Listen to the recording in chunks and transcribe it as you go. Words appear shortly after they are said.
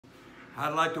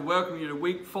I'd like to welcome you to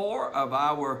week 4 of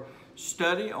our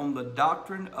study on the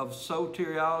Doctrine of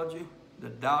Soteriology, the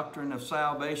doctrine of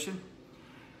salvation,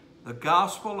 the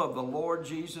gospel of the Lord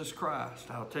Jesus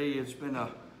Christ. I'll tell you, it's been a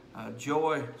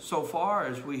joy so far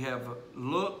as we have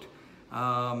looked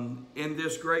in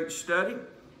this great study.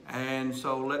 And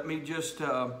so let me just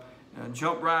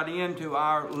jump right into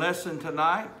our lesson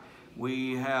tonight.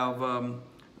 We have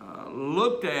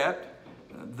looked at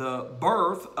the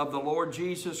birth of the Lord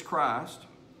Jesus Christ,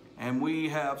 and we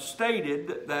have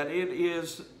stated that it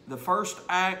is the first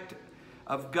act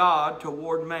of God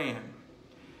toward man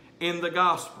in the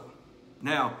gospel.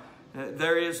 Now,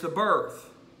 there is the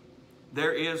birth,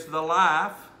 there is the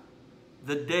life,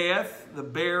 the death, the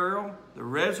burial, the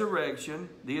resurrection,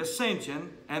 the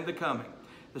ascension, and the coming.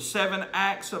 The 7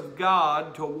 acts of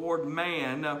God toward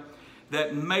man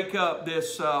that make up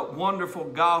this wonderful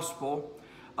gospel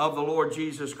of the Lord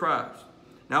Jesus Christ.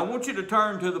 Now I want you to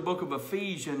turn to the book of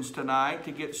Ephesians tonight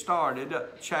to get started,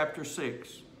 chapter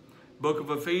 6. Book of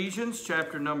Ephesians,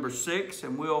 chapter number 6,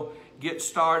 and we'll get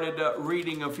started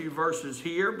reading a few verses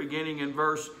here, beginning in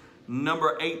verse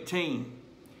number 18.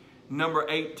 Number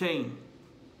 18.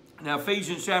 Now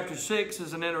Ephesians chapter 6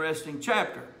 is an interesting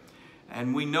chapter,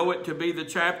 and we know it to be the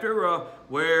chapter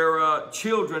where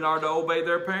children are to obey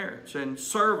their parents, and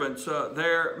servants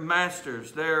their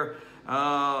masters, their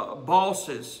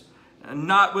bosses,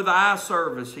 not with eye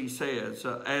service, he says,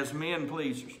 as men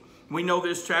pleasers. We know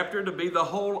this chapter to be the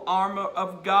whole armor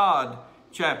of God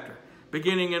chapter,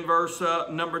 beginning in verse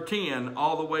number 10,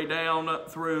 all the way down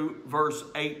through verse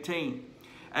 18.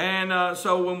 And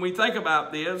so when we think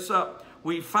about this,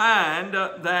 we find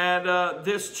that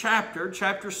this chapter,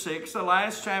 chapter 6, the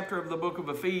last chapter of the book of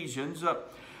Ephesians,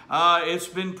 it's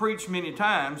been preached many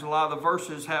times. A lot of the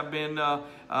verses have been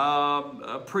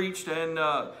preached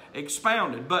and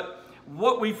expounded. But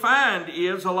what we find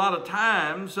is a lot of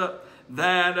times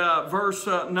that verse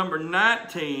number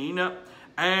 19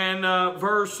 and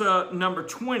verse number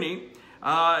 20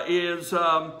 is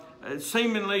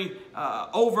seemingly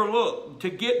overlooked. To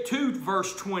get to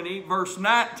verse 20, verse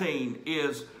 19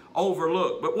 is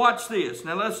overlooked. But watch this.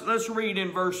 Now let's read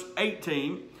in verse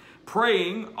 18.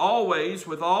 Praying always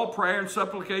with all prayer and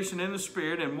supplication in the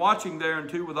Spirit, and watching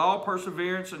thereunto with all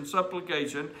perseverance and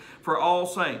supplication for all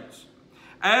saints.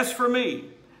 As for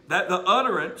me, that the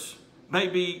utterance may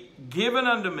be given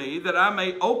unto me, that I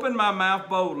may open my mouth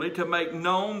boldly to make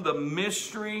known the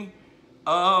mystery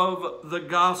of the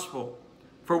gospel,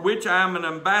 for which I am an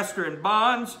ambassador in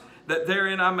bonds, that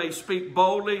therein I may speak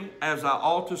boldly as I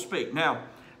ought to speak. Now,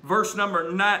 verse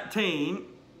number 19,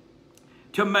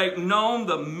 to make known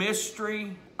the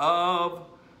mystery of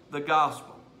the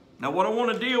gospel. Now, what I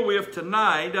want to deal with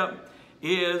tonight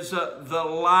is the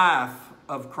life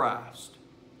of Christ.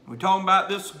 We're talking about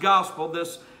this gospel,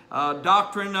 this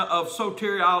doctrine of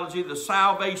soteriology, the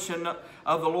salvation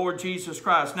of the Lord Jesus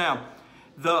Christ. Now,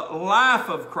 the life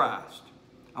of Christ.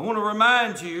 I want to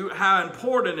remind you how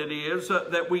important it is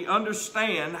that we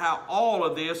understand how all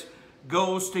of this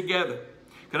goes together.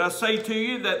 Could I say to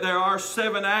you that there are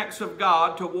 7 acts of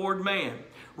God toward man?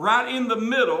 Right in the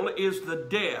middle is the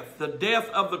death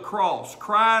of the cross,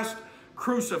 Christ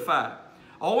crucified.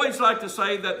 I always like to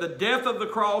say that the death of the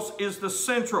cross is the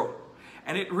central,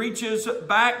 and it reaches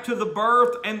back to the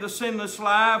birth and the sinless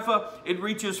life. It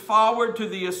reaches forward to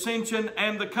the ascension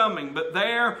and the coming. But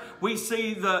there we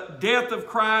see the death of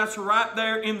Christ right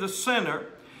there in the center.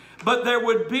 But there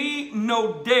would be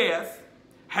no death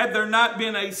had there not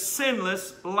been a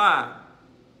sinless life.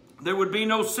 There would be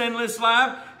no sinless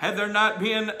life had there not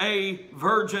been a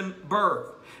virgin birth.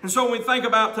 And so when we think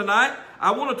about tonight,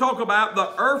 I want to talk about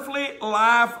the earthly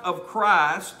life of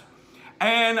Christ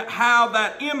and how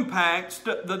that impacts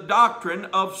the doctrine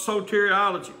of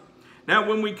soteriology. Now,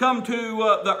 when we come to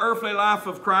the earthly life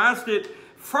of Christ, it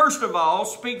first of all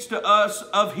speaks to us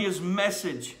of His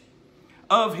message.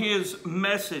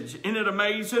 Isn't it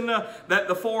amazing that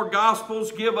the 4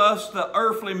 Gospels give us the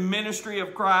earthly ministry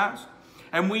of Christ?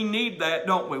 And we need that,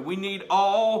 don't we? We need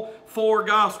all 4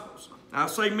 Gospels. I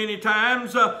say many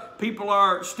times people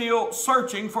are still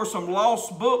searching for some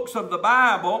lost books of the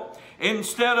Bible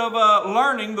instead of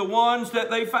learning the ones that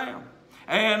they found.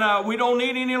 And we don't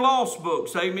need any lost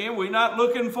books, amen? We're not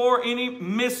looking for any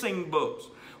missing books.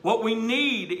 What we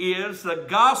need is the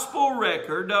gospel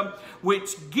record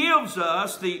which gives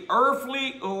us the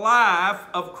earthly life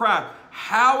of Christ.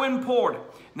 How important.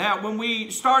 Now, when we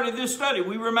started this study,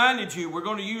 we reminded you we're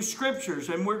going to use scriptures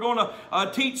and we're going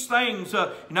to teach things.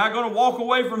 You're not going to walk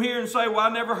away from here and say, well, I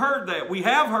never heard that. We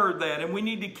have heard that, and we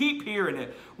need to keep hearing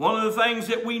it. One of the things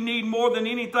that we need more than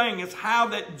anything is how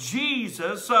that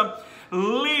Jesus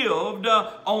lived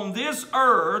on this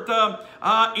earth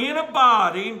in a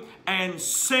body and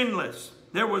sinless.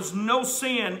 There was no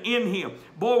sin in him.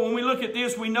 Boy, when we look at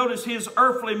this, we notice his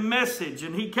earthly message,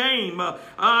 and he came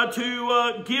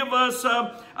to give us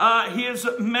his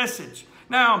message.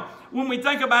 Now, when we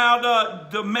think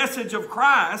about the message of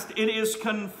Christ, it is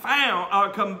combined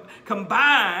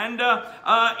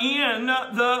in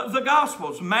the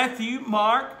Gospels, Matthew,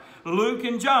 Mark, Luke,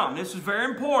 and John. This is very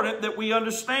important that we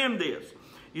understand this.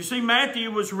 You see, Matthew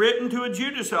was written to a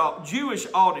Jewish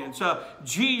audience.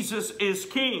 Jesus is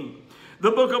King.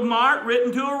 The book of Mark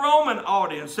written to a Roman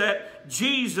audience, that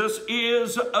Jesus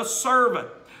is a servant.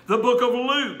 The book of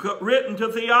Luke written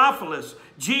to Theophilus.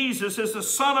 Jesus is the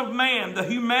Son of Man, the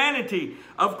humanity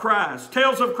of Christ.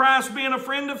 Tells of Christ being a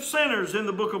friend of sinners in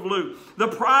the book of Luke. The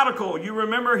prodigal, you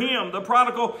remember him, the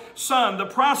prodigal son, the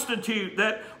prostitute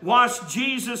that washed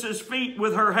Jesus' feet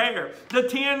with her hair. The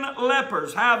 10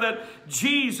 lepers, how that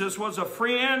Jesus was a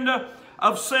friend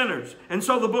of sinners. And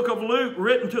so the book of Luke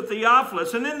written to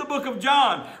Theophilus, and then the book of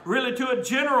John really to a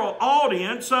general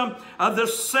audience, the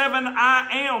 7 I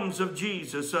ams of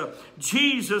Jesus.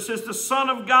 Jesus is the Son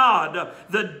of God.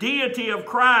 The deity of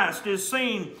Christ is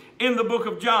seen in the book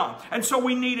of John. And so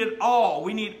we need it all.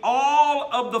 We need all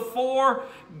of the 4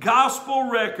 gospel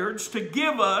records to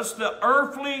give us the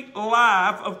earthly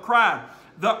life of Christ.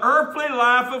 The earthly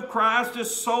life of Christ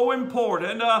is so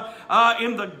important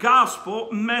in the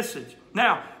gospel message.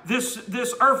 Now, this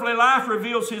earthly life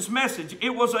reveals his message. It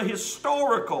was a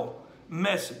historical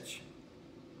message.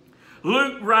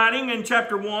 Luke writing in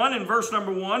chapter 1 and verse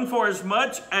number 1, "For as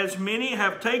much as many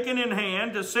have taken in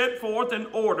hand to set forth in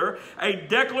order a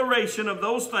declaration of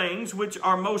those things which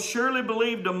are most surely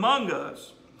believed among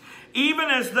us, even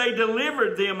as they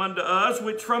delivered them unto us,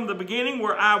 which from the beginning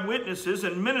were eyewitnesses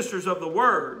and ministers of the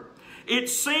word, it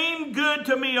seemed good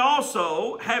to me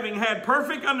also, having had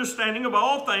perfect understanding of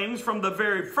all things from the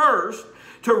very first,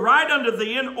 to write unto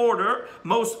thee in order,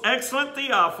 most excellent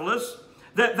Theophilus,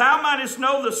 that thou mightest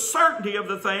know the certainty of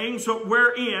the things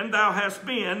wherein thou hast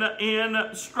been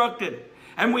instructed."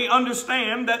 And we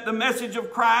understand that the message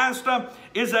of Christ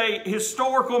is a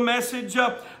historical message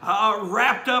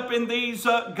wrapped up in these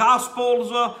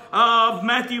Gospels of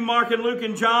Matthew, Mark, and Luke,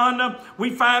 and John.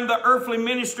 We find the earthly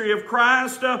ministry of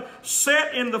Christ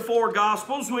set in the 4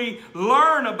 Gospels. We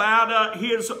learn about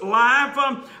his life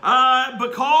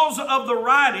because of the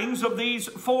writings of these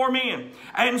 4 men.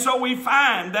 And so we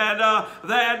find that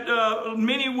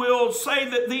many will say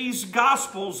that these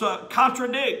Gospels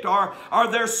contradict, or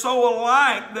they're so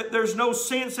alike that there's no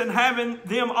sense in having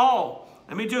them all.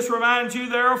 Let me just remind you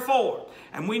there are 4,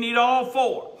 and we need all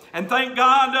 4. And thank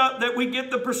God that we get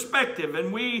the perspective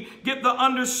and we get the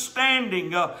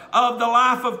understanding of the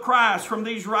life of Christ from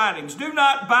these writings. Do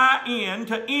not buy in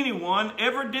to anyone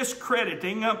ever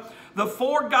discrediting the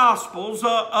 4 Gospels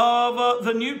of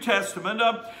the New Testament.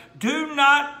 Do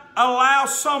not allow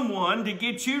someone to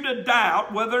get you to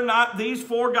doubt whether or not these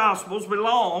 4 Gospels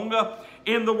belong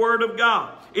in the Word of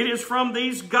God. It is from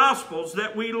these Gospels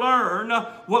that we learn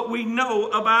what we know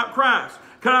about Christ.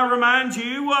 Can I remind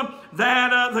you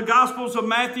that the Gospels of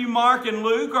Matthew, Mark, and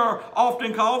Luke are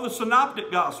often called the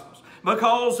Synoptic Gospels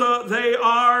because they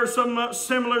are some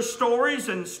similar stories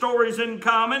and stories in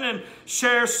common and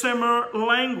share similar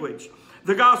language.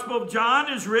 The Gospel of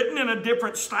John is written in a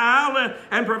different style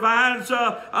and provides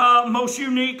most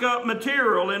unique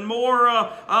material and more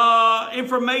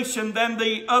information than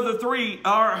the other 3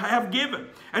 have given.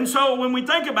 And so when we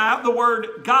think about the word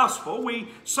gospel, we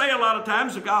say a lot of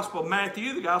times the Gospel of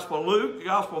Matthew, the Gospel of Luke, the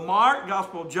Gospel of Mark, the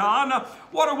Gospel of John.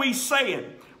 What are we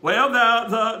saying? Well,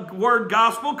 the word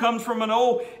gospel comes from an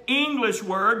old English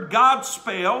word,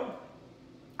 Godspell.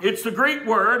 It's the Greek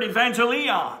word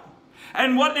evangelion.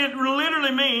 And what it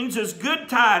literally means is good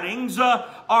tidings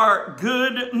are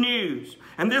good news.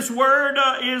 And this word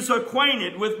is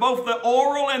acquainted with both the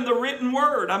oral and the written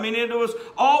word. I mean, it was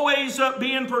always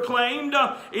being proclaimed.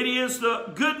 It is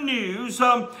the good news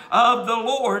of the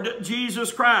Lord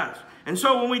Jesus Christ. And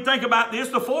so when we think about this,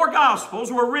 the 4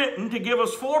 Gospels were written to give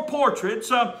us 4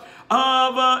 portraits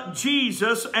of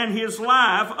Jesus and his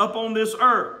life upon this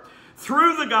earth.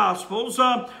 Through the Gospels,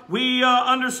 we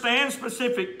understand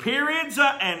specific periods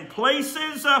and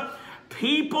places,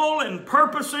 people and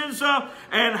purposes,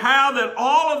 and how that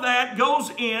all of that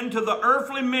goes into the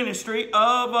earthly ministry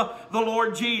of the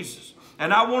Lord Jesus.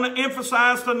 And I want to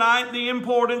emphasize tonight the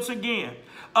importance again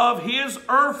of his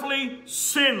earthly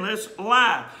sinless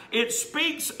life. It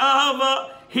speaks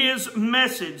of his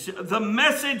message, the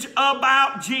message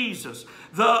about Jesus,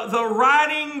 the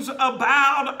writings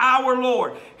about our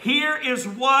Lord. Here is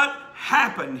what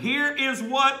happened. Here is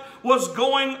what was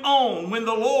going on when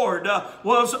the Lord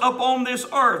was upon this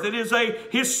earth. It is a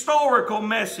historical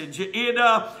message. It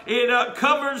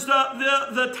covers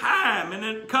the time, and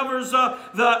it covers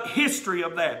the history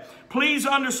of that. Please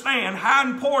understand how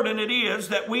important it is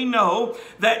that we know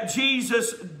that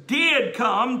Jesus did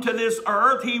come to this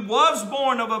earth. He was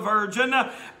born of a virgin,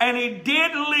 and he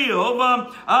did live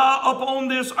upon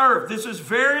this earth. This is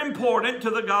very important to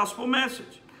the gospel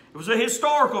message. It was a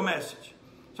historical message.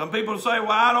 Some people say,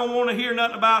 well, I don't want to hear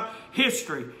nothing about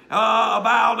history,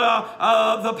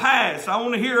 about the past. I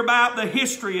want to hear about the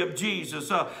history of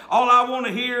Jesus. All I want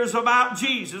to hear is about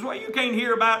Jesus. Well, you can't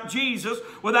hear about Jesus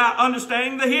without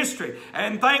understanding the history.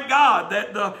 And thank God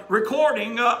that the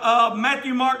recording of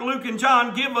Matthew, Mark, Luke, and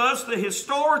John give us the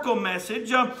historical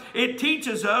message. It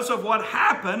teaches us of what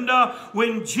happened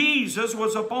when Jesus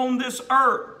was upon this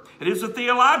earth. It is a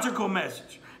theological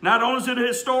message. Not only is it a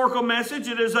historical message,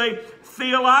 it is a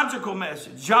theological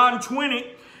message. John 20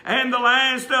 and the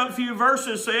last few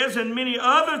verses says, and many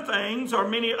other things or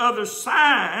many other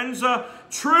signs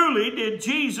truly did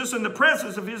Jesus in the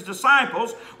presence of his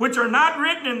disciples, which are not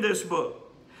written in this book.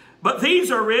 But these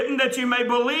are written that you may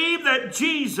believe that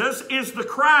Jesus is the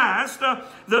Christ,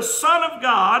 the Son of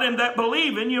God, and that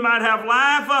believing you might have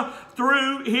life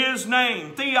through his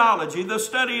name. Theology, the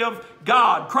study of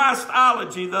God.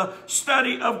 Christology, the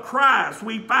study of Christ.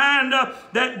 We find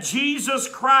that Jesus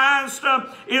Christ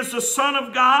is the Son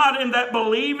of God, and that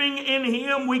believing in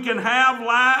him we can have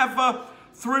life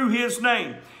through his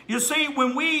name. You see,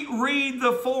 when we read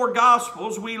the four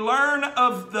Gospels, we learn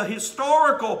of the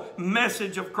historical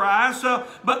message of Christ,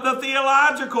 but the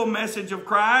theological message of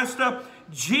Christ.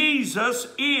 Jesus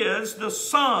is the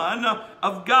Son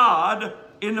of God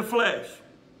in the flesh.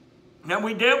 Now,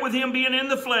 we dealt with him being in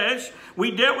the flesh.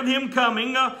 We dealt with him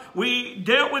coming. We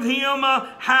dealt with him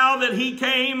how that he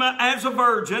came as a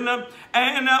virgin.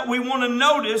 And we want to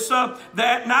notice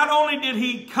that not only did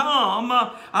he come,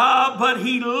 but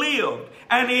he lived.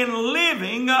 And in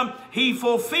living, he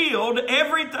fulfilled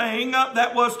everything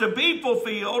that was to be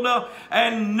fulfilled.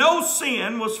 And no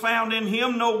sin was found in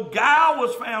him. No guile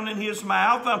was found in his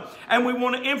mouth. And we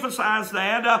want to emphasize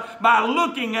that by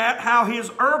looking at how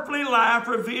his earthly life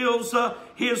reveals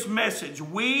his message.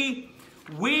 We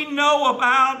know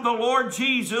about the Lord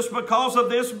Jesus because of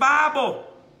this Bible.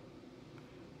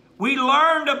 We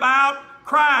learned about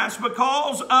Christ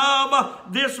because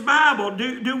of this Bible.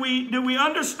 Do we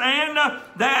understand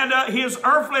that his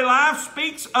earthly life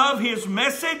speaks of his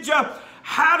message?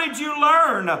 How did you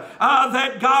learn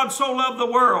that God so loved the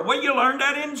world? Well, you learned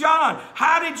that in John.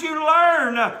 How did you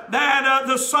learn that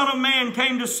the Son of Man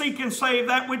came to seek and save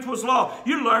that which was lost?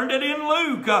 You learned it in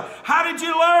Luke. How did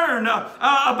you learn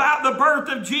about the birth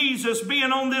of Jesus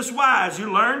being on this wise?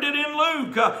 You learned it in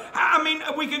Luke. I mean,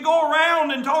 we could go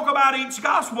around and talk about each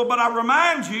gospel, but I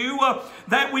remind you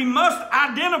that we must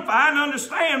identify and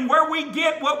understand where we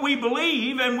get what we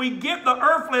believe and we get the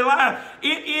earthly life.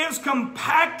 It is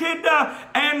compacted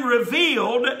and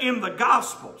revealed in the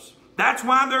Gospels. That's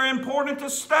why they're important to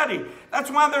study.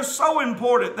 That's why they're so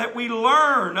important that we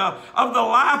learn of the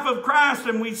life of Christ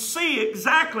and we see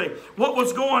exactly what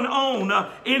was going on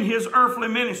in his earthly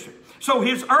ministry. So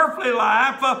his earthly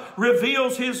life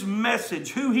reveals his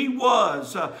message, who he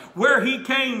was, where he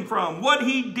came from, what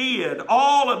he did.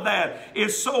 All of that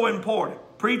is so important.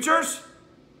 Preachers,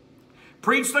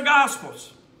 preach the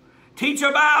Gospels. Teach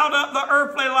about the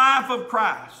earthly life of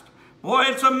Christ. Boy,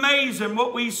 it's amazing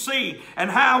what we see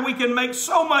and how we can make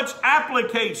so much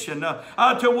application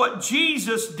to what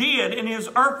Jesus did in his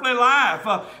earthly life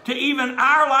to even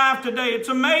our life today. It's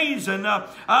amazing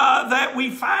that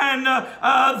we find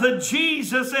the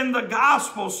Jesus in the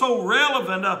gospel so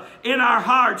relevant in our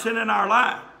hearts and in our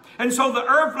life. And so the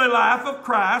earthly life of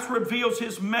Christ reveals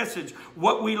his message,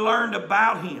 what we learned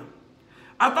about him.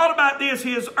 I thought about this.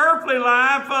 His earthly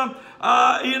life,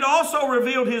 it also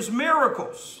revealed his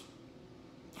miracles.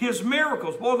 His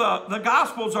miracles. Boy, the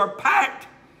Gospels are packed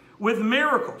with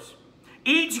miracles.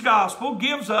 Each Gospel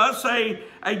gives us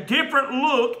a different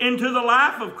look into the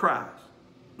life of Christ.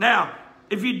 Now,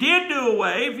 if you did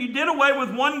away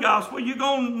with one Gospel, you're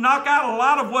going to knock out a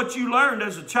lot of what you learned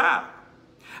as a child.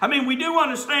 I mean, we do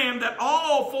understand that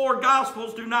all four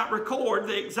Gospels do not record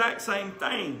the exact same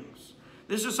things.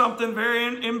 This is something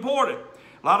very important.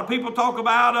 A lot of people talk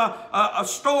about a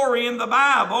story in the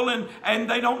Bible and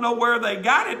they don't know where they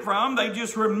got it from. They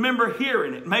just remember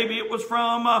hearing it. Maybe it was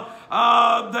from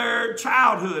their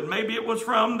childhood. Maybe it was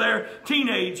from their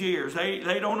teenage years.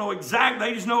 They don't know exactly.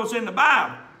 They just know it's in the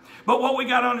Bible. But what we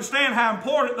got to understand how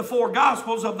important the four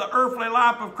Gospels of the earthly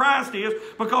life of Christ is,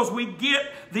 because we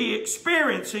get the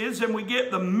experiences and we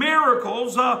get the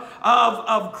miracles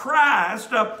of Christ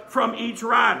from each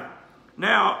writer.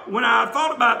 Now, when I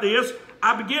thought about this,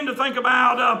 I began to think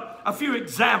about a few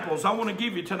examples I want to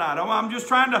give you tonight. I'm just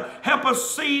trying to help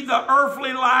us see the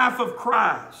earthly life of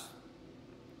Christ.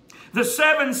 The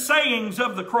 7 sayings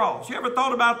of the cross. You ever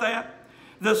thought about that?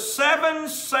 The 7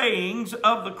 sayings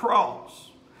of the cross.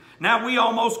 Now, we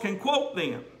almost can quote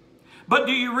them. But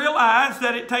do you realize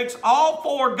that it takes all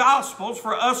 4 Gospels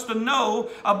for us to know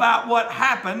about what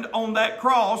happened on that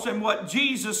cross and what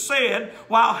Jesus said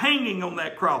while hanging on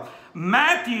that cross?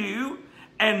 Matthew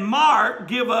and Mark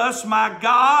give us, my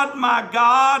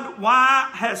God, why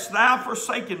hast thou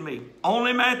forsaken me?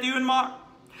 Only Matthew and Mark.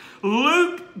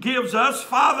 Luke gives us,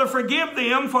 Father, forgive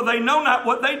them, for they know not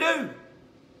what they do.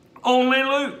 Only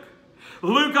Luke.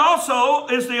 Luke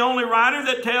also is the only writer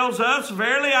that tells us,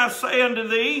 verily I say unto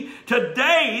thee,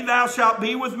 today thou shalt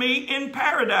be with me in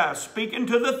paradise, speaking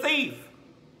to the thief.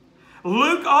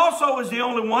 Luke also is the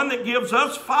only one that gives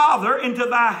us, Father, into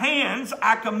thy hands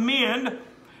I commend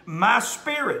my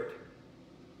spirit.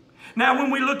 Now,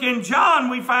 when we look in John,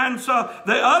 we find the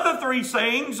other 3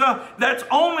 sayings that's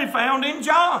only found in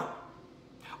John.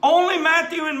 Only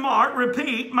Matthew and Mark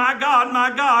repeat, my God,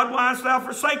 why hast thou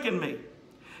forsaken me?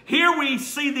 Here we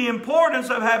see the importance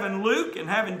of having Luke and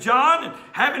having John and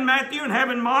having Matthew and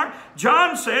having Mark.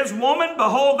 John says, woman,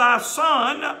 behold thy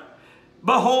son,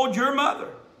 behold your mother.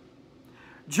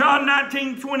 John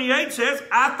 19:28 says,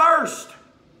 I thirst.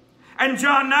 And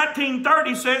John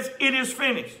 19:30 says, it is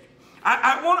finished.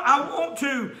 I want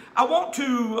to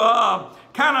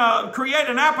kind of create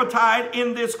an appetite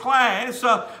in this class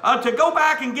to go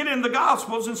back and get in the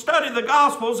Gospels and study the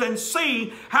Gospels and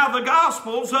see how the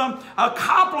Gospels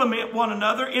complement one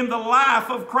another in the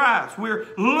life of Christ. We're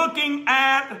looking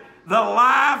at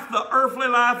the earthly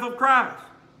life of Christ.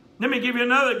 Let me give you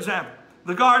another example.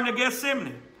 The Garden of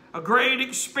Gethsemane, a great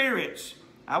experience.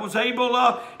 I was able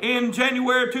in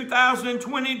January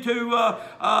 2020 to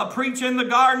preach in the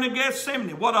Garden of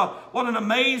Gethsemane. What an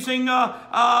amazing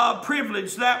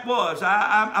privilege that was.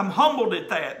 I'm humbled at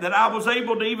that I was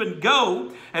able to even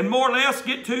go and more or less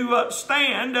get to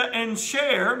stand and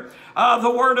share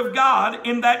the Word of God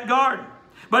in that garden.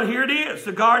 But here it is,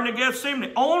 the Garden of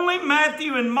Gethsemane. Only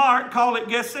Matthew and Mark call it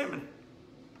Gethsemane.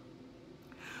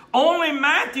 Only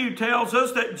Matthew tells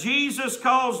us that Jesus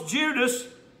calls Judas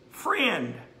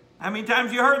friend. How many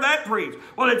times you heard that preached?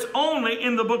 Well, it's only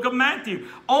in the book of Matthew.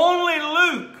 Only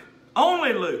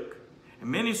Luke.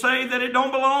 And many say that it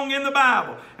don't belong in the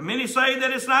Bible. And many say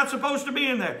that it's not supposed to be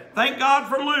in there. Thank God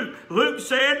for Luke. Luke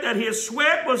said that his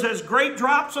sweat was as great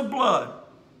drops of blood.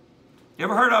 You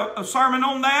ever heard a sermon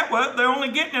on that? Well, they're only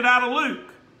getting it out of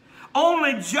Luke.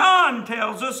 Only John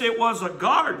tells us it was a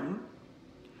garden.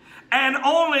 And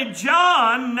only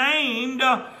John named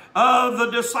the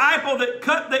disciple that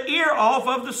cut the ear off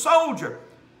of the soldier.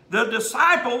 The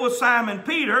disciple was Simon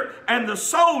Peter, and the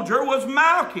soldier was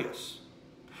Malchus.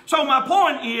 So my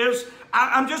point is,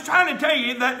 I'm just trying to tell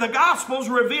you that the Gospels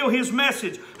reveal his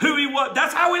message, who he was.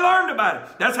 That's how we learned about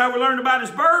it. That's how we learned about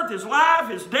his birth, his life,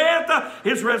 his death,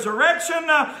 his resurrection.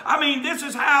 This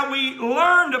is how we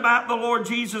learned about the Lord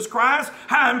Jesus Christ,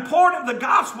 how important the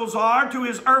Gospels are to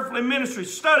his earthly ministry.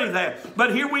 Study that.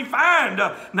 But here we find,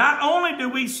 not only do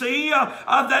we see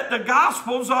that the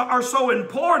Gospels are so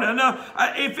important,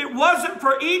 if it wasn't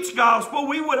for each Gospel,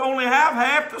 we would only have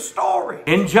half the story.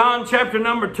 In John chapter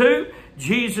number 2,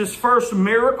 Jesus' first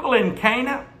miracle in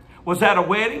Cana was at a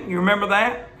wedding. You remember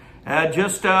that?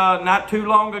 Just not too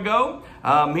long ago,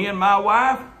 me and my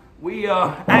wife, we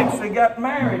actually got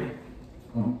married.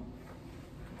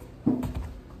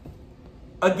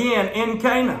 Again, in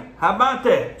Cana. How about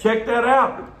that? Check that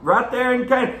out. Right there in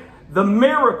Cana. The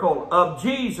miracle of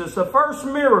Jesus, the first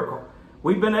miracle.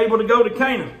 We've been able to go to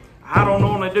Cana. I don't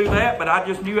normally do that, but I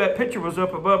just knew that picture was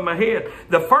up above my head.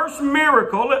 The first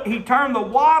miracle, he turned the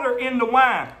water into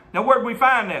wine. Now, where did we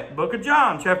find that? Book of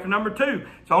John, chapter number 2.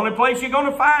 It's the only place you're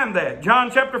going to find that. John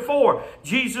chapter 4,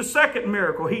 Jesus' second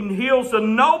miracle. He heals the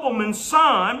nobleman's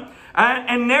son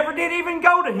and never did even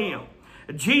go to him.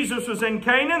 Jesus was in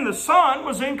Canaan. The son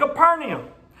was in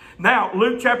Capernaum. Now,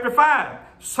 Luke chapter 5.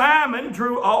 Simon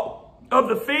drew all of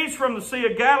the fish from the Sea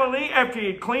of Galilee after he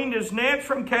had cleaned his nets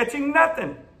from catching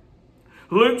nothing.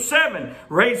 Luke 7,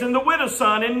 raising the widow's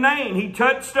son in Nain. He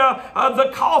touched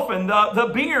the coffin, the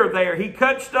bier there. He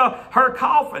touched her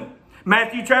coffin.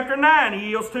 Matthew chapter 9, he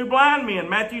heals 2 blind men.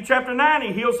 Matthew chapter 9,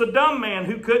 he heals a dumb man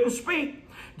who couldn't speak.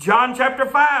 John chapter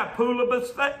 5, pool of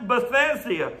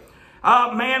Bethesda.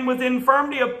 A man with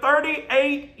infirmity of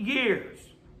 38 years.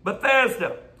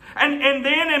 Bethesda. And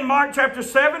then in Mark chapter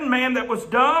 7, man that was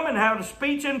dumb and had a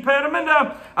speech impediment,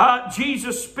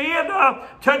 Jesus spit,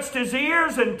 touched his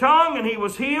ears and tongue, and he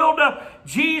was healed.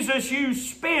 Jesus used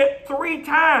spit 3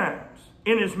 times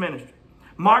in his ministry.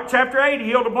 Mark chapter 8, he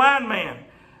healed a blind man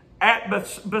at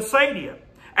Bethsaida.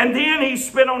 And then he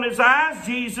spit on his eyes.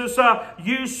 Jesus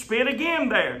used spit again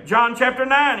there. John chapter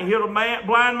 9, he healed a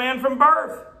blind man from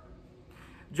birth.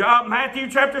 Matthew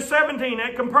chapter 17,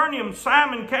 at Capernaum,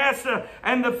 Simon cast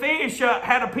and the fish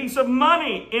had a piece of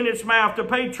money in its mouth to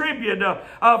pay tribute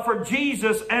for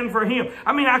Jesus and for him.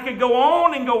 I mean, I could go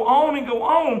on and go on and go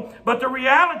on, but the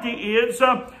reality is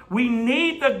we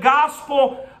need the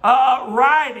gospel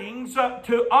writings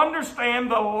to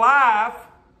understand the life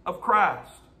of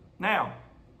Christ. Now,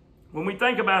 when we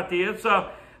think about this,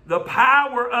 the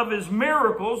power of his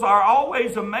miracles are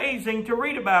always amazing to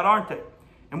read about, aren't they?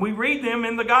 And we read them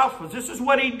in the Gospels. This is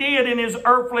what he did in his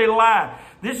earthly life.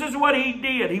 This is what he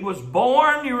did. He was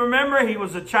born. You remember, he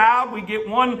was a child. We get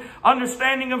one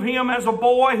understanding of him as a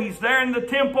boy. He's there in the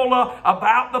temple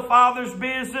about the Father's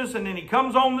business. And then he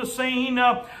comes on the scene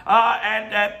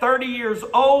at 30 years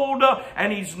old.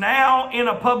 And he's now in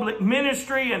a public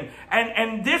ministry.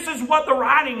 And this is what the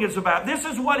writing is about. This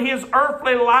is what his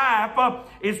earthly life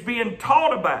is being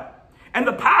taught about. And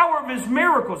the power of his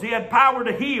miracles. He had power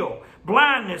to heal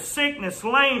blindness, sickness,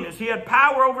 lameness. He had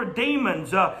power over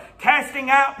demons,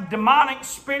 casting out demonic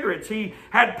spirits. He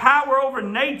had power over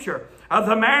nature.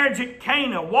 The marriage at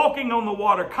Cana, walking on the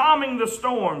water, calming the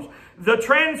storms, the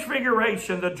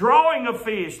transfiguration, the drawing of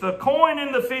fish, the coin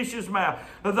in the fish's mouth,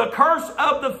 the curse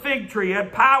of the fig tree. He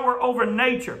had power over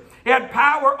nature. He had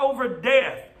power over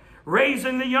death.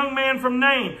 Raising the young man from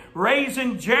Nain,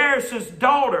 raising Jairus'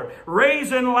 daughter,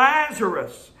 raising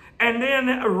Lazarus, and then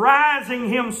rising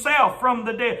himself from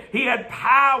the dead. He had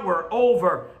power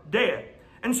over death.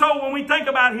 And so when we think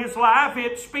about his life,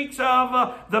 it speaks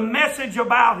of the message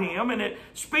about him, and it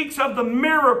speaks of the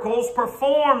miracles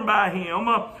performed by him.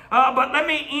 But let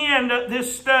me end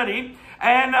this study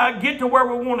and get to where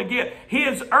we want to get.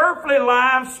 His earthly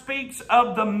life speaks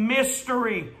of the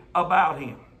mystery about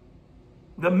him.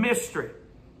 The mystery.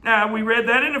 Now, we read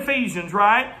that in Ephesians,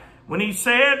 right? When he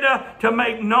said to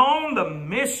make known the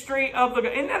mystery of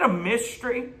the... Isn't that a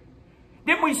mystery?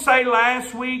 Didn't we say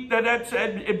last week that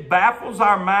it baffles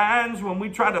our minds when we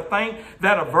try to think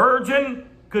that a virgin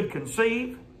could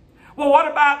conceive? Well, what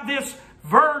about this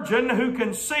virgin who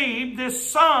conceived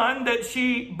this son that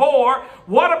she bore?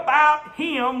 What about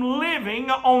him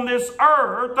living on this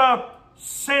earth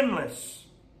sinless?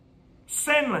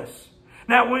 Sinless.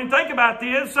 Now, when you think about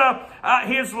this,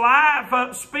 his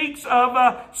life speaks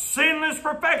of sinless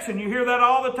perfection. You hear that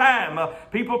all the time.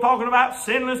 People talking about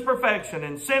sinless perfection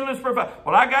and sinless perfection.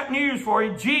 Well, I got news for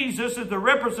you. Jesus is the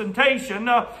representation.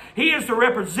 He is the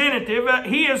representative.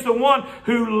 He is the one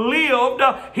who lived.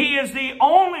 He is the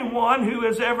only one who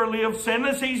has ever lived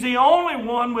sinless. He's the only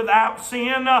one without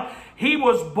sin. He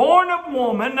was born of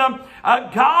woman.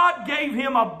 God gave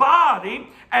him a body,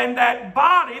 and that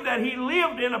body that he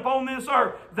lived in upon this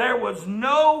earth, there was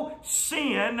no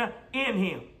sin in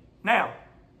him. Now,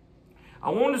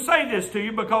 I want to say this to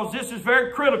you because this is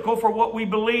very critical for what we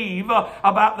believe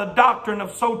about the doctrine of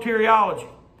soteriology.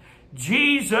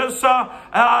 Jesus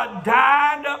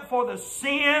died for the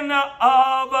sin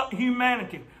of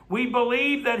humanity. We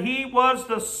believe that he was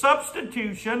the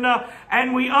substitution,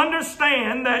 and we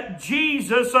understand that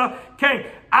Jesus came.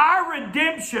 Our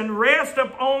redemption rests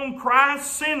upon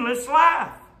Christ's sinless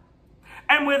life.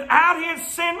 And without his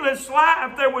sinless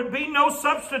life, there would be no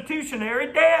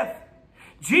substitutionary death.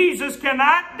 Jesus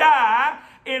cannot die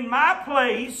in my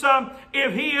place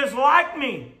if he is like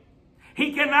me.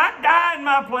 He cannot die in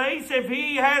my place if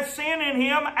he has sin in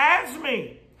him as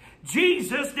me.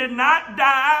 Jesus did not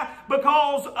die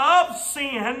because of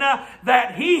sin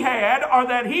that he had or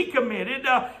that he committed.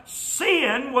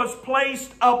 Sin was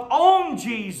placed upon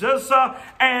Jesus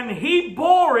and he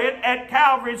bore it at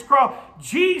Calvary's cross.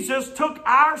 Jesus took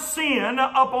our sin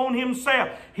upon himself.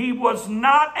 He was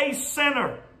not a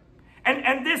sinner.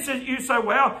 And this is, you say,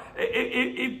 well,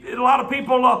 a lot of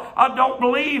people don't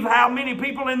believe how many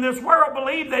people in this world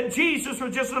believe that Jesus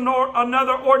was just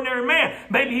another ordinary man.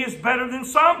 Maybe he's better than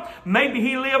some. Maybe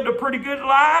he lived a pretty good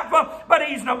life,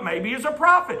 but maybe he's a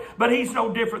prophet, but he's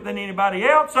no different than anybody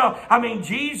else.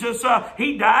 Jesus,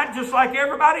 he died just like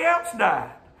everybody else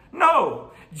died.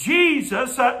 No.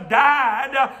 Jesus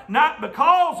died not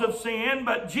because of sin,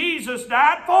 but Jesus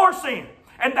died for sin.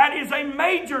 And that is a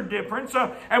major difference,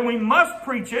 and we must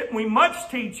preach it, we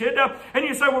must teach it. And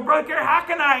you say, well, Brother Gary, how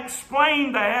can I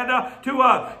explain that to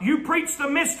you preach the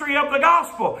mystery of the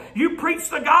gospel. You preach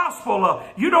the gospel.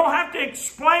 You don't have to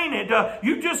explain it.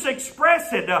 You just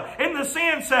express it in the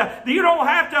sense that you don't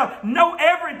have to know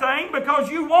everything because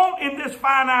you won't in this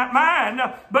finite mind.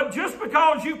 But just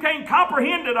because you can't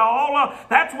comprehend it all,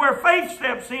 that's where faith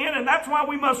steps in, and that's why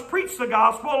we must preach the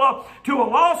gospel to a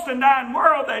lost and dying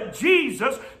world that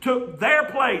Jesus took their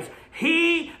place.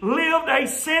 He lived a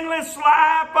sinless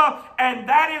life, and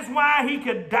that is why he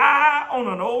could die on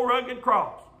an old rugged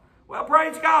cross. Well,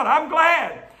 praise God. I'm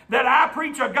glad that I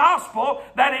preach a gospel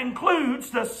that includes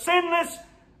the sinless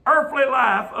earthly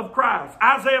life of Christ.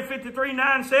 Isaiah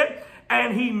 53:9 said,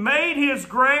 and he made his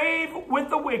grave with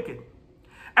the wicked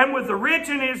and with the rich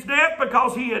in his death,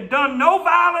 because he had done no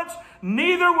violence,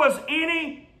 neither was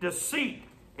any deceit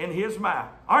in his mouth.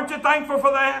 Aren't you thankful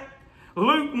for that?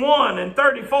 Luke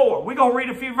 1:34. We're going to read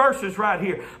a few verses right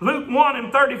here. Luke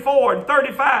 1:34 and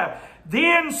 35.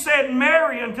 Then said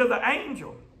Mary unto the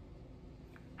angel,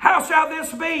 how shall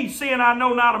this be, seeing I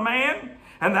know not a man?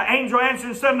 And the angel answered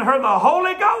and said unto her, the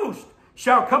Holy Ghost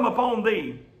shall come upon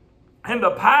thee, and the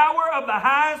power of the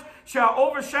highest shall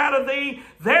overshadow thee.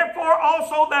 Therefore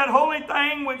also that holy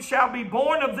thing which shall be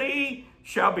born of thee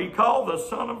shall be called the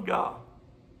Son of God.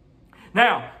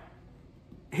 Now,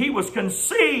 he was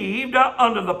conceived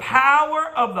under the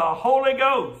power of the Holy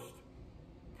Ghost.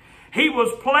 He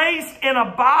was placed in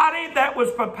a body that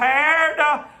was prepared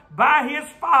by his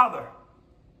Father.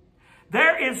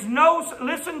 There is no,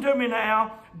 listen to me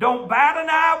now, don't bat an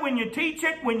eye when you teach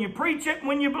it, when you preach it,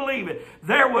 when you believe it.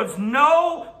 There was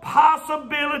no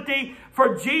possibility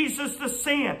for Jesus to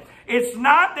sin. It's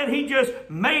not that he just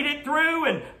made it through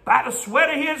and by the sweat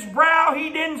of his brow he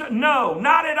didn't. No,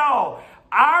 not at all.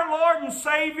 Our Lord and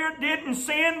Savior didn't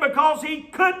sin because he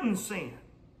couldn't sin.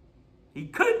 He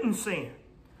couldn't sin.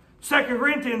 2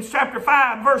 Corinthians chapter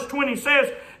 5 verse 20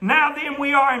 says, now then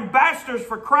we are ambassadors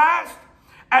for Christ,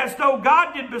 as though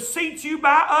God did beseech you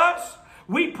by us.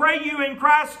 We pray you in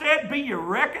Christ's stead, be ye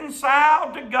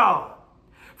reconciled to God.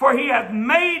 For he hath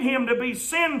made him to be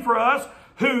sin for us,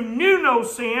 who knew no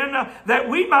sin, that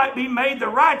we might be made the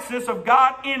righteousness of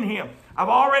God in him. I've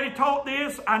already taught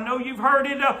this. I know you've heard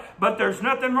it, but there's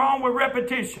nothing wrong with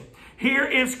repetition. Here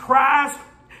is Christ.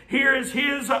 Here is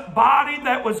his body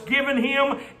that was given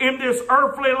him in this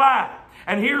earthly life.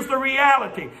 And here's the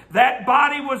reality. That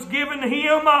body was given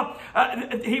him.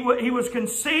 He was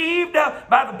conceived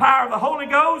by the power of the Holy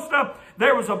Ghost.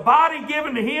 There was a body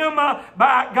given to him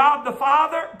by God the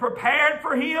Father, prepared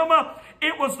for him.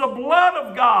 It was the blood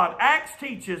of God. Acts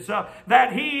teaches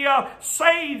that he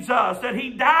saves us, that he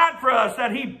died for us,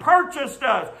 that he purchased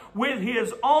us with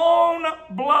his own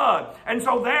blood. And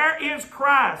so there is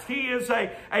Christ. He is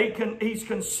he's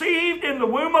conceived in the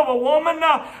womb of a woman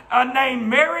named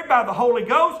Mary by the Holy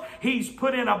Ghost. He's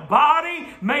put in a body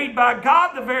made by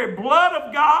God. The very blood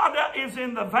of God is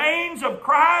in the veins of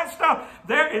Christ.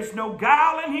 There is no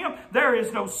guile in him. There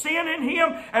is no sin in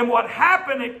him. And what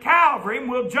happened at Calvary,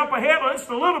 and we'll jump ahead just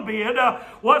a little bit,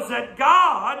 was that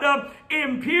God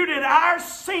imputed our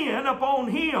sin upon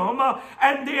him,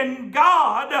 and then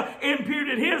God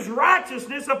imputed his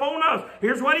righteousness upon us.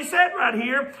 Here's what he said right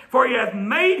here. For he hath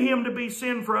made him to be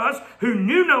sin for us, who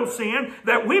knew no sin,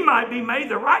 that we might be made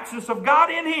the righteousness of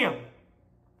God in him.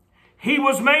 He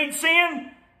was made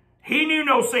sin. He knew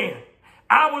no sin.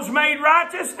 I was made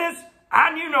righteousness.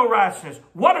 I knew no righteousness.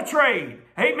 What a trade.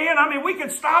 Amen. I mean, we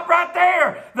could stop right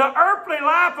there. The earthly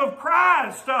life of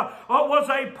Christ was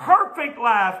a perfect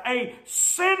life, a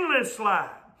sinless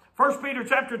life. 1 Peter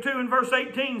chapter 2 and verse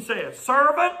 18 says,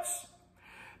 servants,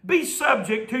 be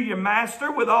subject to your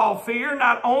master with all fear,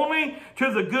 not only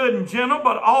to the good and gentle,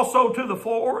 but also to the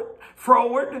froward.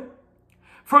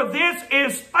 For this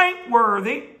is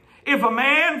thankworthy, if a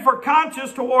man for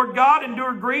conscience toward God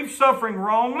endure grief, suffering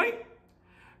wrongly.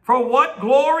 For what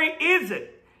glory is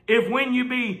it, if when you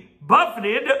be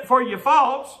buffeted for your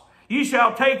faults, you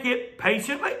shall take it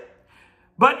patiently?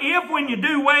 But if when you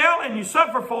do well and you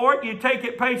suffer for it, you take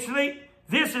it patiently,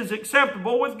 this is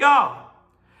acceptable with God.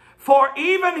 For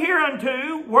even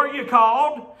hereunto were you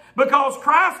called, because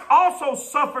Christ also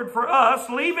suffered for us,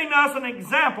 leaving us an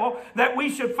example that we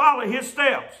should follow his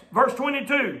steps. Verse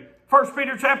 22, 1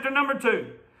 Peter chapter number 2,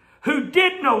 who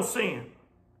did no sin.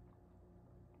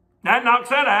 That knocks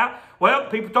that out.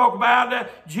 Well, people talk about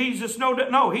Jesus.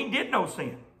 No, he did no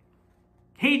sin.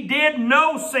 He did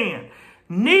no sin.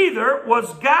 Neither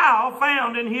was guile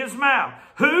found in his mouth.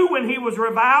 Who, when he was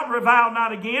reviled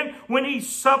not again. When he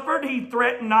suffered, he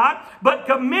threatened not, but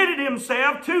committed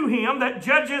himself to him that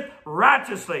judgeth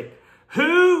righteously.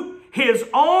 who his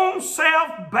own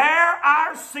self bare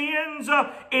our sins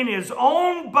in his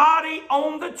own body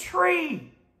on the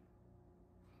tree.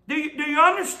 Do you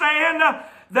understand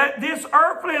that this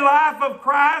earthly life of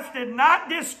Christ did not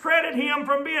discredit him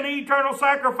from being an eternal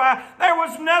sacrifice? There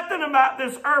was nothing about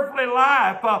this earthly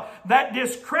life that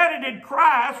discredited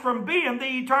Christ from being the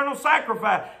eternal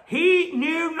sacrifice. He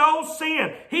knew no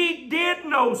sin. He did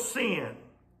no sin.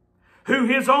 Who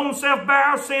his own self bare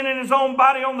our sin in his own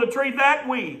body on the tree, that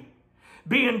we,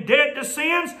 being dead to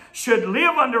sins, should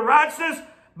live unto righteousness,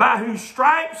 by whose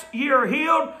stripes ye are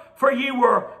healed. For ye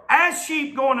were as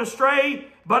sheep going astray,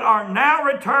 but are now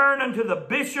returned unto the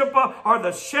bishop, or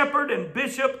the shepherd and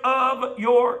bishop of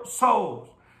your souls.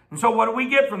 And so what do we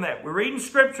get from that? We're reading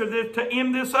scripture to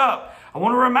end this up. I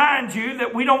want to remind you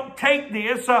that we don't take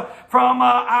this from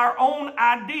our own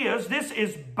ideas. This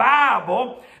is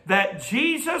Bible, that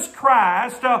Jesus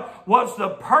Christ was the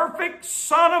perfect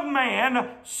Son of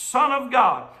Man, Son of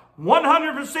God.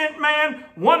 100% man,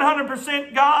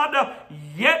 100% God,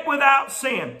 yet without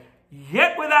sin.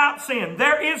 Yet without sin.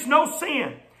 There is no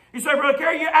sin. You say, Brother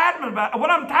Kerry, you're adamant about it.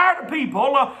 Well, I'm tired of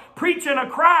people preaching a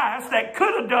Christ that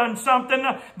could have done something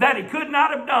that he could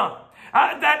not have done.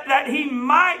 That he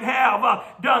might have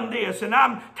done this. And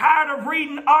I'm tired of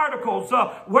reading articles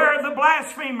where the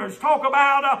blasphemers talk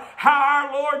about how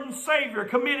our Lord and Savior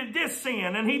committed this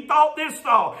sin, and he thought this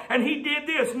thought, and he did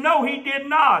this. No, he did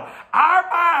not. Our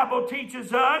Bible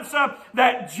teaches us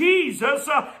that Jesus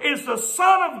is the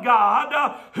Son of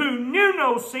God who knew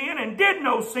no sin and did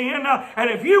no sin. And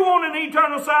if you want an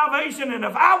eternal salvation, and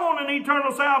if I want an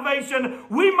eternal salvation,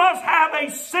 we must have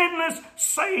a sinless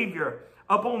Savior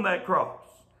upon that cross.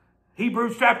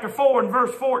 Hebrews chapter 4 and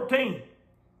verse 14.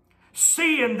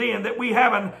 Seeing then that we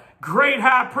have a great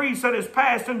high priest that is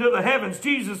passed into the heavens,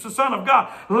 Jesus the Son of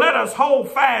God, let us hold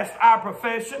fast our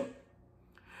profession.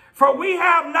 For we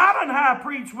have not an high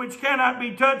priest which cannot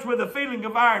be touched with the feeling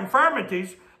of our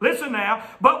infirmities, listen now,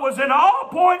 but was in all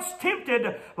points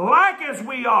tempted like as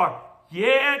we are,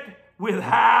 yet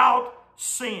without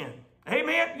sin.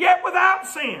 Amen. Yet without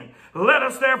sin. Let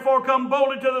us therefore come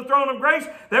boldly to the throne of grace,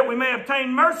 that we may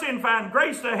obtain mercy and find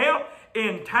grace to help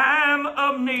in time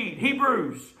of need.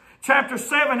 Hebrews chapter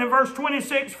 7 and verse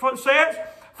 26 says,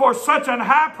 for such an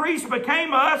high priest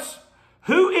became us,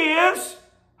 who is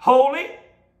holy,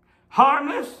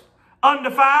 harmless,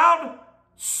 undefiled,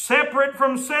 separate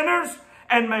from sinners,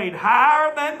 and made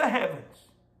higher than the heavens.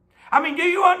 I mean, do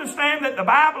you understand that the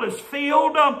Bible is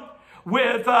filled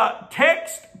with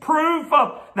text proof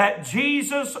that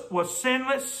Jesus was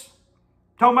sinless?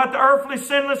 Talking about the earthly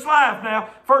sinless life now.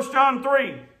 1 John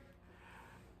 3.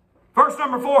 Verse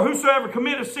number 4. Whosoever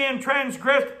committeth sin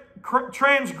transgresseth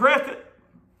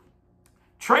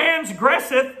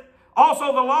also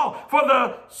the law.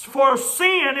 For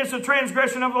sin is the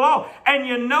transgression of the law. And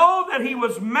you know that he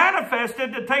was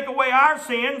manifested to take away our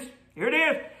sins. Here it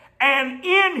is. And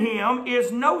in him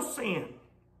is no sin.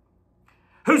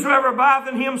 Whosoever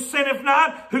abideth in him sinneth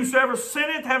not. Whosoever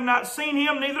sinneth have not seen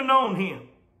him, neither known him.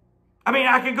 I mean,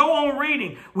 I could go on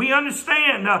reading. We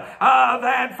understand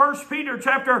that 1 Peter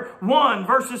chapter 1,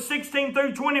 verses 16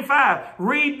 through 25.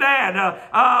 Read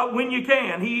that when you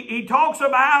can. He talks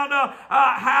about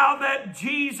how that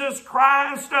Jesus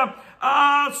Christ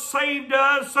saved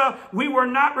us. We were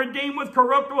not redeemed with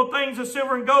corruptible things of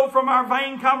silver and gold from our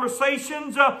vain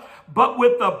conversations, but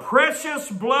with the precious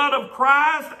blood of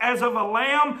Christ, as of a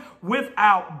lamb,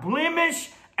 without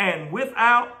blemish and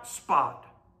without spot.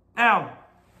 Now,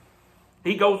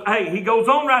 he goes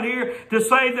on right here to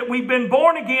say that we've been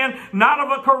born again, not of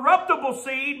a corruptible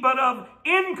seed, but of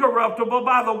incorruptible,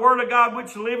 by the word of God,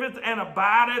 which liveth and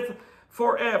abideth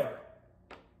forever.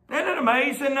 Isn't it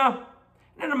amazing? Isn't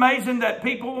it amazing that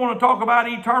people want to talk about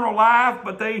eternal life,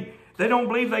 but they don't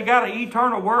believe they got an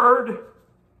eternal word?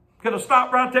 Could have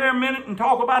stopped right there a minute and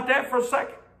talk about that for a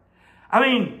second. I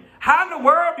mean, how in the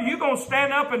world are you going to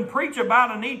stand up and preach about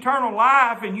an eternal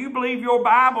life and you believe your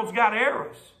Bible's got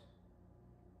errors?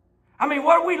 I mean,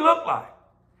 what do we look like?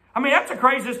 I mean, that's the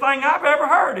craziest thing I've ever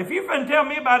heard. If you're going to tell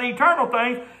me about eternal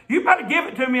things, you better give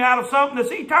it to me out of something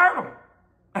that's eternal.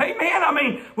 Amen. I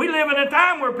mean, we live in a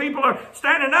time where people are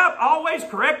standing up, always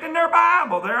correcting their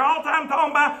Bible. They're all the time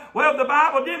talking about, well, the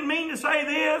Bible didn't mean to say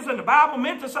this, and the Bible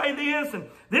meant to say this, and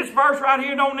this verse right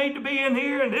here don't need to be in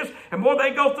here, and this, and boy, they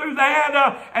go through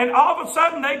that, and all of a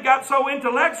sudden they've got so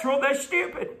intellectual, they're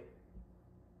stupid.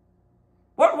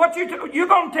 You're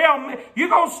going to tell me, you're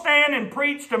going to stand and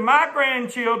preach to my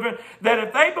grandchildren that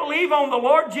if they believe on the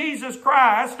Lord Jesus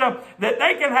Christ, that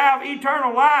they can have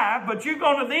eternal life, but you're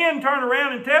going to then turn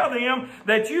around and tell them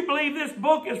that you believe this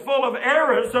book is full of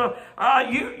errors.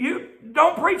 You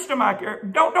don't preach to my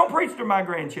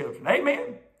grandchildren.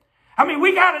 Amen. I mean,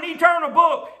 we got an eternal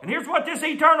book, and here's what this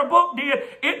eternal book did.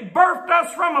 It birthed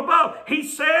us from above. He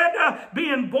said,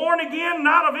 being born again,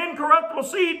 not of incorruptible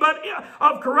seed, but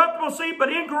of corruptible seed,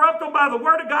 but incorruptible by the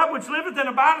word of God, which liveth and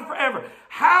abideth forever.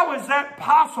 How is that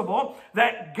possible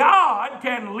that God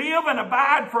can live and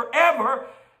abide forever?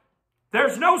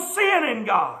 There's no sin in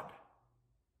God.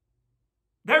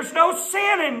 There's no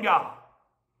sin in God.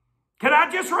 Can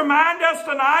I just remind us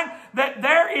tonight that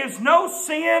there is no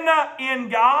sin in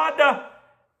God?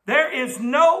 There is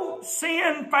no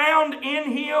sin found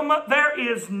in Him. There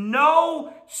is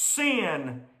no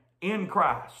sin in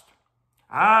Christ.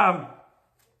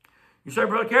 You say,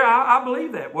 Brother Kerry, I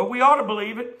believe that. Well, we ought to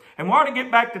believe it. And we ought to get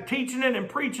back to teaching it and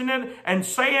preaching it and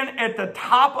saying at the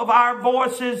top of our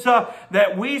voices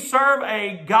that we serve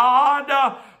a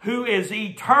God who is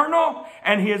eternal,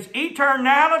 and His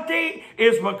eternality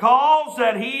is because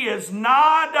that He is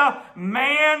not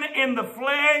man in the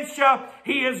flesh.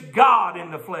 He is God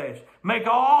in the flesh. Make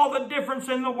all the difference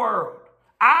in the world.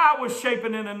 I was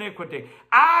shapen in iniquity.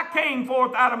 I came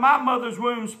forth out of my mother's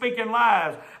womb speaking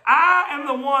lies. I am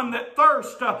the one that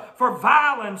thirsts for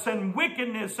violence and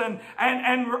wickedness and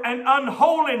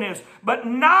unholiness, but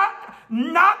not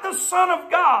the Son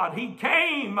of God. He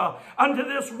came unto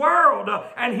this world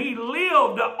and He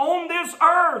lived on this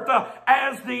earth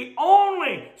as the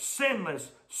only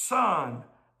sinless Son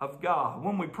of God.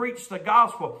 When we preach the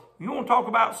gospel, you want to talk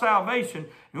about salvation,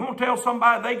 you want to tell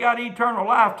somebody they got eternal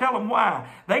life, tell them why.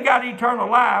 They got eternal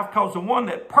life because the one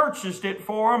that purchased it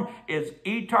for them is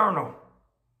eternal.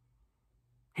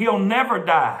 He'll never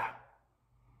die.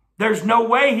 There's no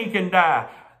way He can die.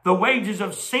 The wages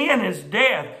of sin is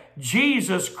death.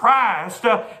 Jesus Christ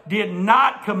did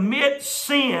not commit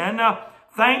sin.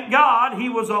 Thank God He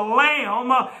was a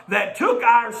lamb that took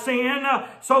our sin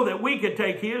so that we could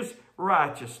take His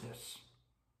righteousness.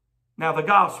 Now the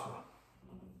gospel.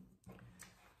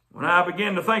 When I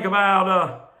began to think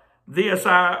about this,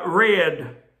 I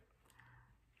read,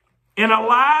 in a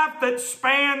life that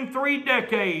spanned 3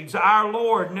 decades, our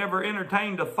Lord never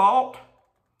entertained a thought,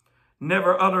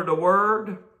 never uttered a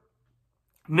word,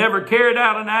 never carried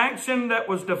out an action that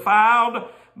was defiled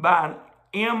by an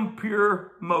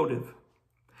impure motive.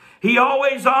 He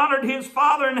always honored His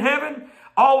Father in heaven,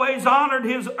 always honored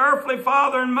His earthly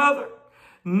father and mother,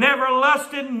 never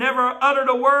lusted, never uttered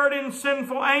a word in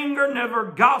sinful anger, never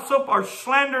gossiped or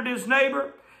slandered his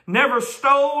neighbor, never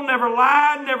stole, never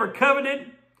lied, never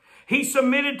coveted. He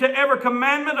submitted to every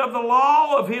commandment of the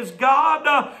law of his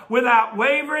God without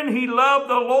wavering. He loved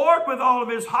the Lord with all of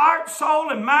his heart, soul,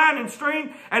 and mind and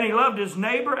strength, and he loved his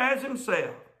neighbor as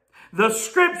himself. The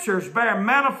Scriptures bear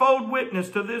manifold witness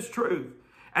to this truth,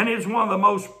 and is one of the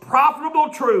most profitable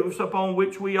truths upon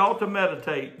which we ought to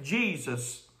meditate.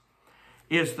 Jesus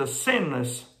is the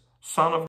sinless Son of God.